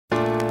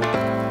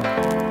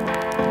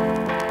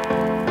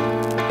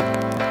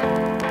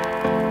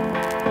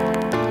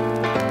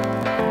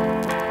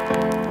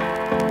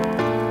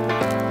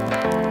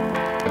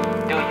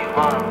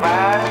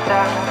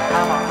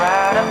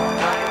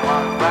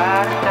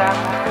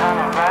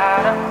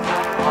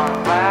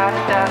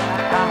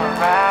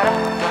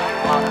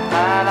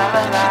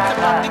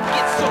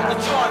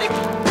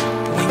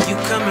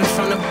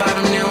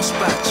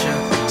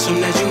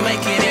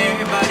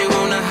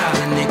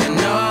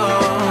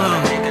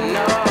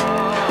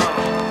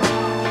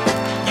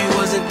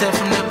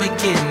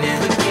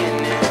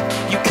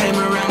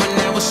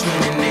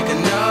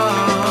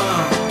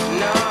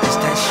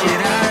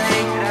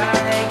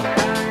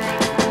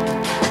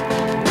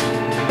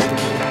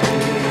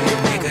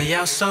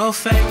y'all so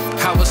fake.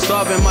 I was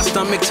starving, my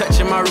stomach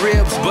touching my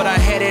ribs, but I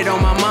had it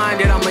on my mind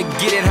that I'ma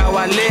get it how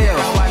I live.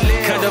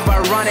 Kind of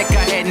ironic,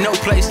 I had no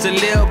place to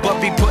live,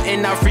 but be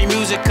putting out free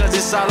music cause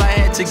it's all I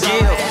had to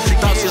give.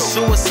 Thoughts of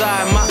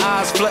suicide, my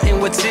eyes flooding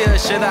with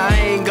tears. Should I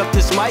hang up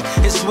this mic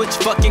and switch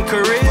fucking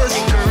careers?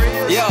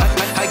 Yeah,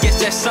 I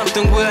guess that's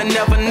something we'll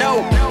never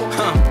know.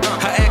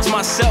 I ask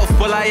myself,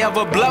 will I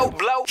ever blow?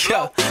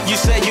 Yeah, you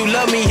say you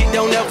love me, it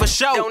don't ever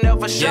show. Yeah,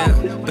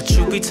 but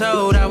truth be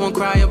told, I won't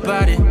cry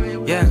about it.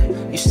 Yeah,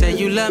 you say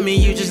you love me,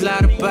 you just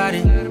lied about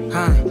it.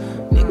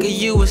 Nigga,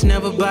 you was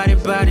never body.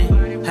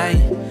 Hey,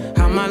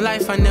 all my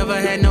life I never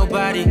had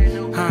nobody.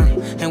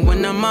 And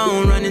when I'm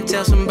on, run and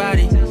tell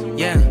somebody.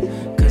 Yeah,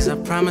 cause I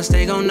promise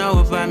they gon' know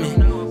about me.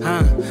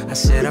 I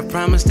said I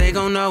promise they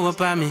gon' know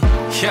about me.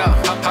 Yeah,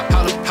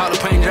 how the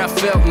pain that I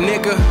felt,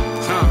 nigga.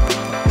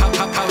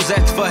 I was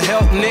asking for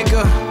help,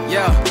 nigga.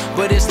 Yeah,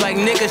 but it's like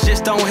niggas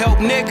just don't help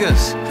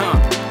niggas.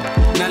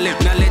 Now let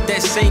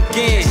that sink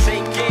in.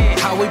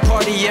 How we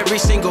party every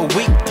single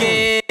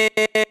weekend,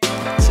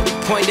 to the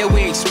point that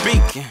we ain't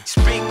speaking.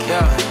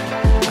 Yeah,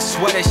 I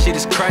swear that shit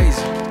is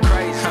crazy.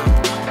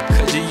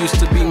 Cause you used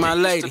to be my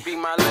lady.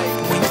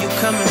 When you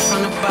coming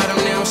from the bottom,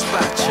 they don't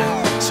spot you.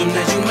 Soon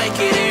as you make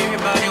it,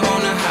 everybody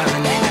wanna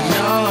holler, nigga.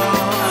 No,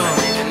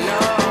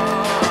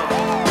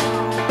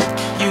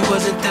 you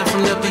wasn't there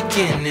from the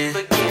beginning.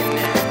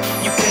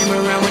 You came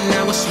around when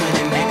I was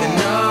winning, nigga.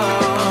 No,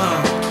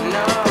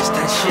 it's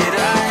that shit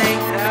I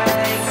hate.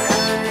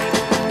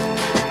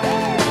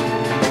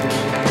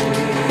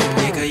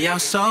 Nigga, y'all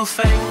so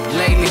fake.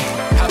 Lately,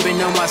 I've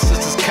been on my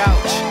sister's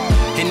couch,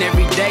 and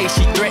every day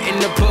she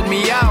threatened to put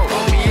me out.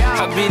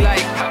 I be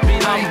like,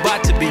 I'm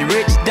about to be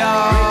rich,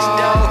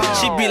 dawg.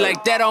 She be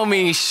like, that don't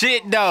mean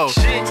shit, though.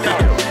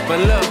 But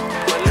look,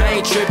 I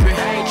ain't tripping.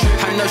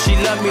 I know she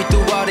love me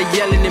through all the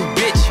yelling and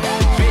bitching.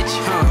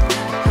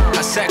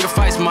 I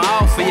sacrificed my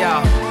all for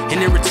y'all,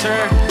 and in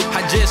return,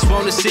 I just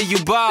wanna see you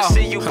ball.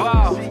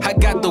 I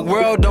got the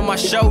world on my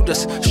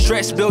shoulders,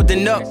 stress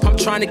building up, I'm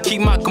trying to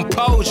keep my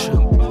composure.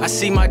 I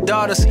see my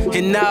daughters,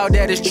 and now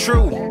that is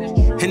true,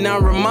 and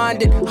I'm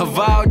reminded of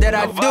all that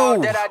I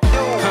do.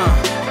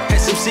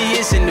 SMC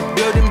is in the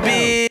building,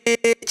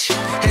 bitch.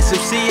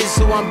 SMC is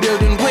who I'm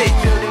building with.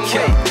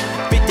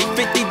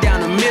 50-50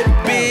 down the middle,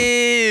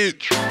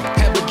 bitch.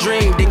 Have a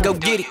dream, then go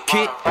get it,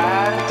 kid.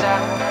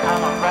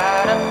 I'm a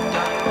rider, do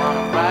you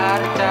wanna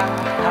ride or die?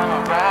 I'm a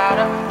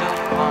rider, do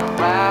you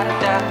wanna ride or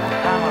die?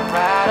 I'm a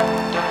rider,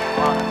 do you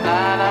wanna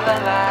la la la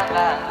la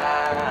la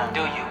la?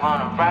 Do you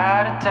wanna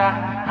ride or die?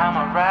 I'm a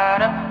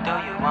rider, do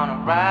you wanna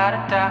ride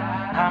or die?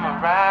 I'm a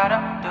rider,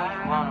 do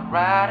you wanna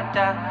ride or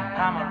die?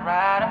 I'm a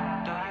rider,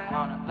 do you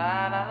wanna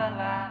la la la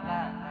la la?